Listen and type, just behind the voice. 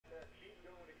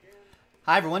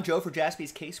Hi everyone, Joe for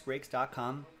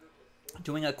jaspyscasebreaks.com,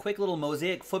 doing a quick little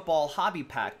Mosaic football hobby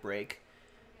pack break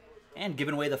and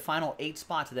giving away the final 8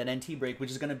 spots of that NT break,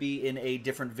 which is going to be in a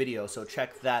different video, so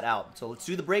check that out. So let's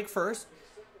do the break first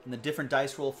and the different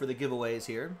dice roll for the giveaways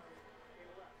here.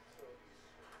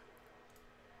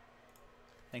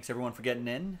 Thanks everyone for getting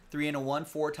in. 3 and a 1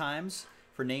 4 times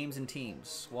for names and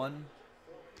teams. 1,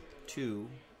 2,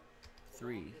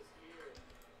 3,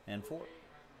 and 4.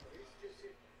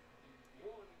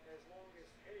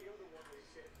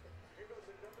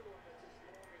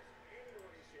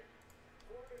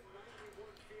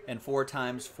 And 4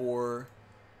 times for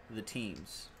the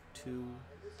teams. 2,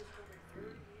 3,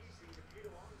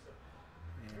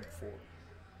 and 4.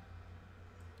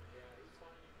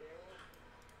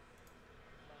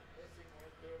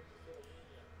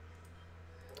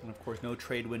 And of course, no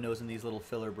trade windows in these little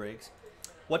filler breaks.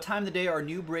 What time of the day are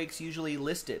new breaks usually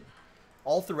listed?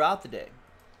 All throughout the day.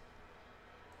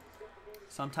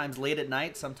 Sometimes late at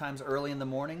night, sometimes early in the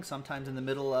morning, sometimes in the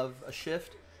middle of a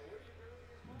shift.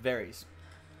 Varies.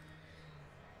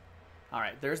 All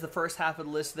right, there's the first half of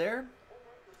the list there.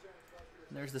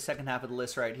 And there's the second half of the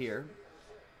list right here.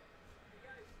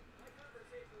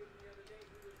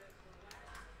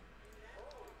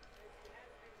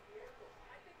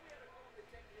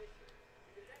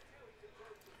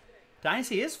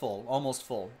 Dynasty is full, almost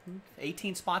full.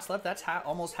 18 spots left. That's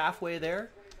almost halfway there.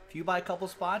 If you buy a couple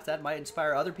spots, that might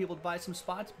inspire other people to buy some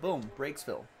spots. Boom, breaks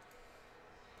fill.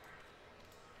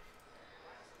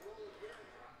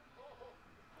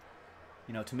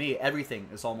 You know, to me, everything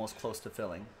is almost close to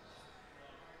filling.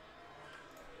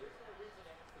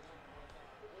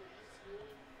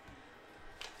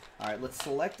 All right, let's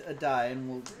select a die, and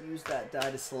we'll use that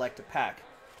die to select a pack.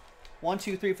 1,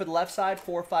 2, 3 for the left side,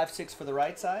 4, 5, 6 for the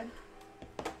right side.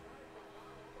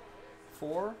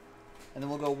 4, and then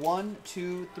we'll go 1,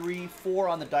 2, 3, 4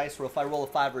 on the dice roll. If I roll a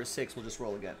 5 or a 6, we'll just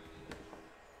roll again.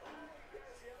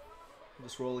 We'll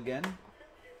just roll again.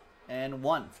 And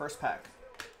 1, first pack.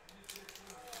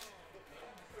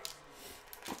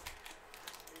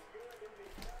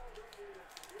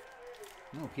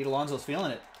 Oh, Pete Alonso's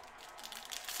feeling it.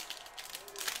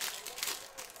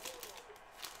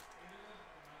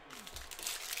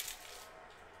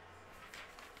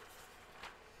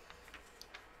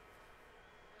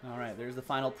 All right, there's the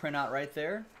final printout right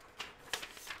there.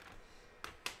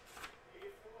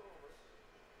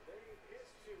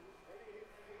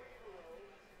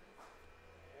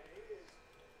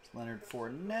 It's Leonard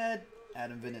Fournette,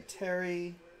 Adam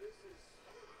Vinatieri.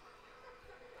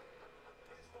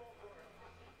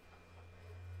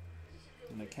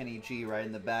 And the Kenny G right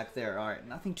in the back there. All right,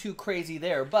 nothing too crazy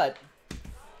there, but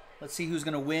let's see who's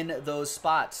going to win those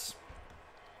spots.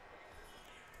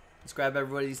 Let's grab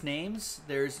everybody's names.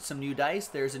 There's some new dice.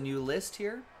 There's a new list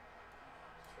here.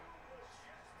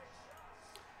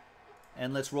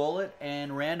 And let's roll it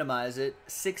and randomize it.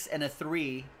 6 and a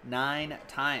 3, 9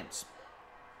 times.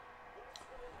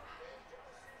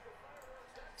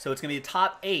 So it's going to be the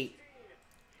top 8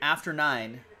 after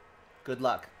 9. Good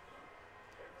luck.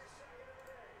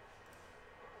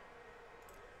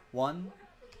 1,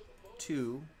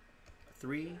 2,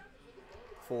 3,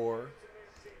 4,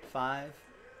 5,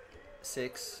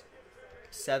 6,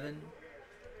 7,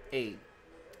 8,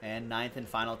 and 9th and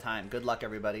final time. Good luck,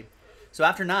 everybody. So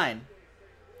after 9,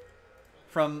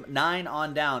 from 9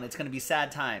 on down, it's going to be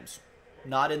sad times.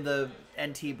 Not in the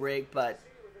NT break, but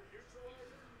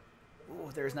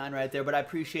ooh, there's 9 right there. But I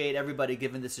appreciate everybody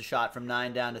giving this a shot from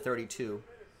 9 down to 32.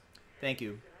 Thank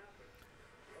you.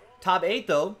 Top 8,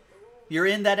 though. You're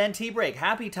in that NT break.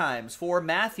 Happy times for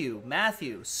Matthew,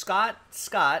 Scott,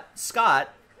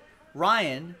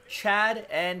 Ryan, Chad,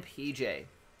 and PJ.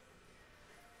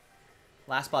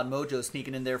 Last spot mojo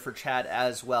sneaking in there for Chad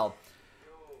as well.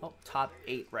 Oh, top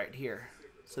 8 right here.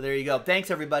 So there you go. Thanks,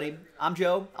 everybody. I'm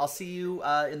Joe. I'll see you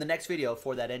in the next video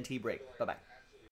for that NT break. Bye-bye.